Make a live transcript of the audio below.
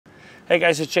Hey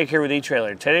guys, it's Jake here with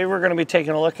eTrailer. Today we're going to be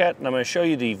taking a look at, and I'm going to show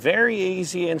you the very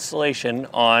easy installation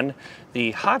on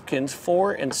the Hopkins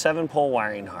 4 and 7 pole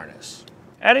wiring harness.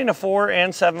 Adding a 4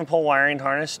 and 7 pole wiring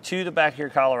harness to the back of your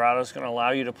Colorado is going to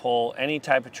allow you to pull any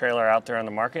type of trailer out there on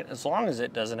the market as long as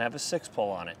it doesn't have a 6 pole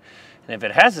on it. And if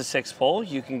it has a 6 pole,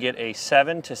 you can get a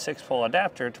 7 to 6 pole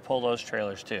adapter to pull those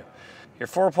trailers too. Your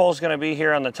 4 pole is going to be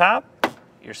here on the top,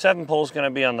 your 7 pole is going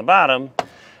to be on the bottom,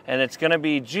 and it's going to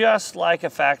be just like a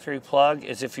factory plug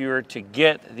as if you were to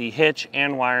get the hitch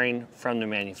and wiring from the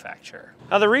manufacturer.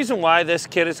 Now the reason why this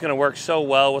kit is going to work so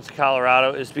well with the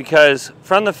Colorado is because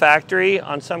from the factory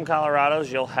on some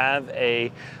Colorados you'll have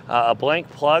a blank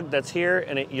plug that's here,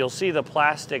 and you'll see the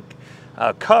plastic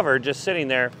cover just sitting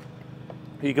there.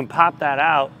 You can pop that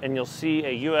out and you'll see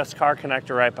a US car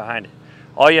connector right behind it.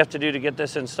 All you have to do to get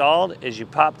this installed is you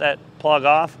pop that plug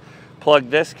off,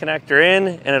 plug this connector in,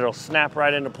 and it'll snap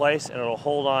right into place and it'll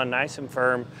hold on nice and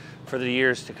firm for the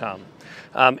years to come.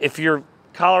 If your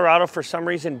Colorado for some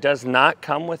reason does not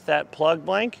come with that plug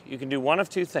blank, you can do one of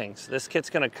two things. This kit's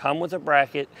going to come with a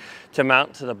bracket to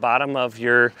mount to the bottom of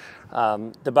your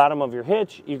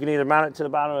hitch. You can either mount it to the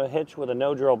bottom of the hitch with a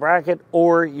no drill bracket,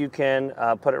 or you can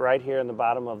put it right here in the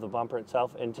bottom of the bumper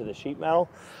itself into the sheet metal.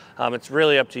 It's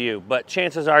really up to you, but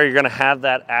chances are you're going to have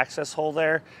that access hole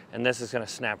there, and this is going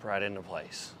to snap right into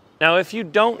place. Now, if you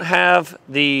don't have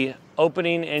the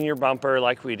opening in your bumper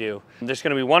like we do, there's going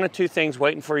to be one of two things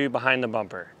waiting for you behind the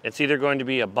bumper. It's either going to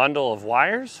be a bundle of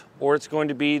wires, or it's going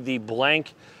to be the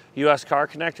blank US car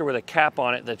connector with a cap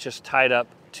on it that's just tied up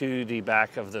to the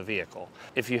back of the vehicle.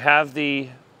 If you have the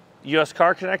US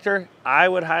car connector, I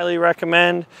would highly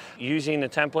recommend using the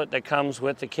template that comes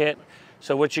with the kit.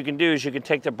 So what you can do is you can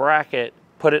take the bracket,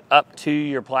 put it up to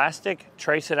your plastic,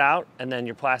 trace it out, and then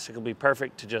your plastic will be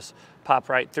perfect to just pop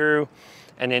right through,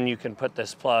 and then you can put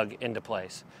this plug into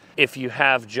place. If you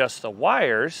have just the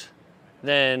wires,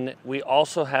 then we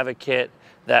also have a kit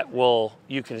that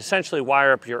you can essentially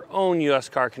wire up your own US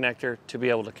car connector to be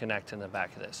able to connect in the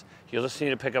back of this. You'll just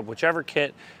need to pick up whichever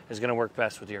kit is going to work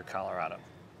best with your Colorado.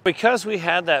 Because we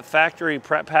had that factory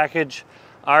prep package,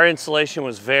 our installation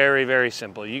was very, very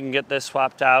simple. You can get this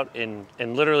swapped out in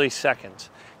literally seconds.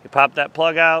 You pop that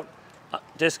plug out,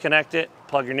 disconnect it,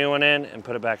 plug your new one in, and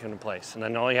put it back into place. And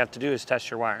then all you have to do is test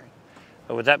your wiring.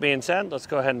 But with that being said, let's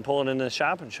go ahead and pull it into the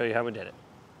shop and show you how we did it.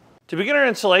 To begin our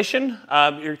installation,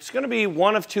 it's going to be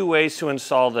one of two ways to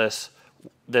install this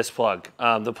plug.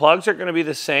 The plugs are going to be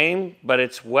the same, but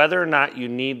it's whether or not you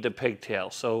need the pigtail.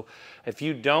 So if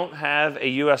you don't have a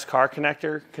US car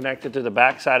connector connected to the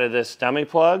back side of this dummy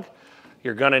plug,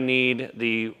 you're going to need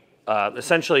the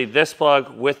essentially this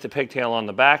plug with the pigtail on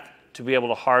the back to be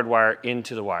able to hardwire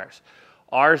into the wires.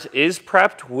 Ours is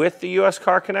prepped with the US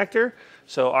car connector,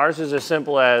 so ours is as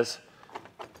simple as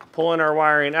pulling our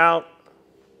wiring out,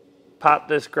 pop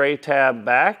this gray tab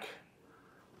back,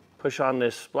 push on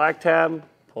this black tab,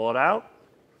 pull it out,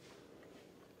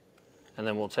 and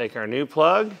then we'll take our new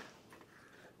plug,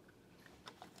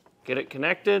 get it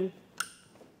connected,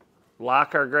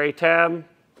 lock our gray tab,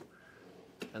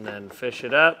 and then fish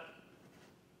it up,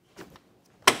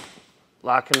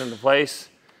 lock it into place,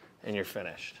 and you're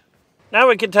finished. Now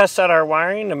we can test out our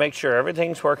wiring to make sure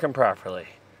everything's working properly.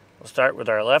 We'll start with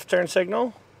our left turn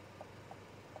signal,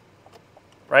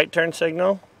 right turn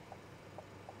signal,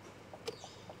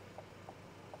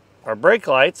 our brake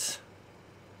lights,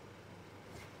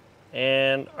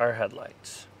 and our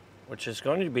headlights, which is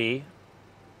going to be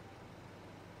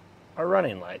our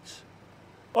running lights.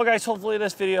 Well guys, hopefully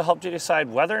this video helped you decide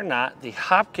whether or not the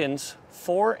Hopkins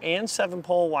 4 and 7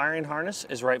 pole wiring harness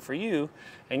is right for you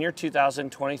and your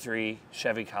 2023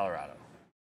 Chevy Colorado.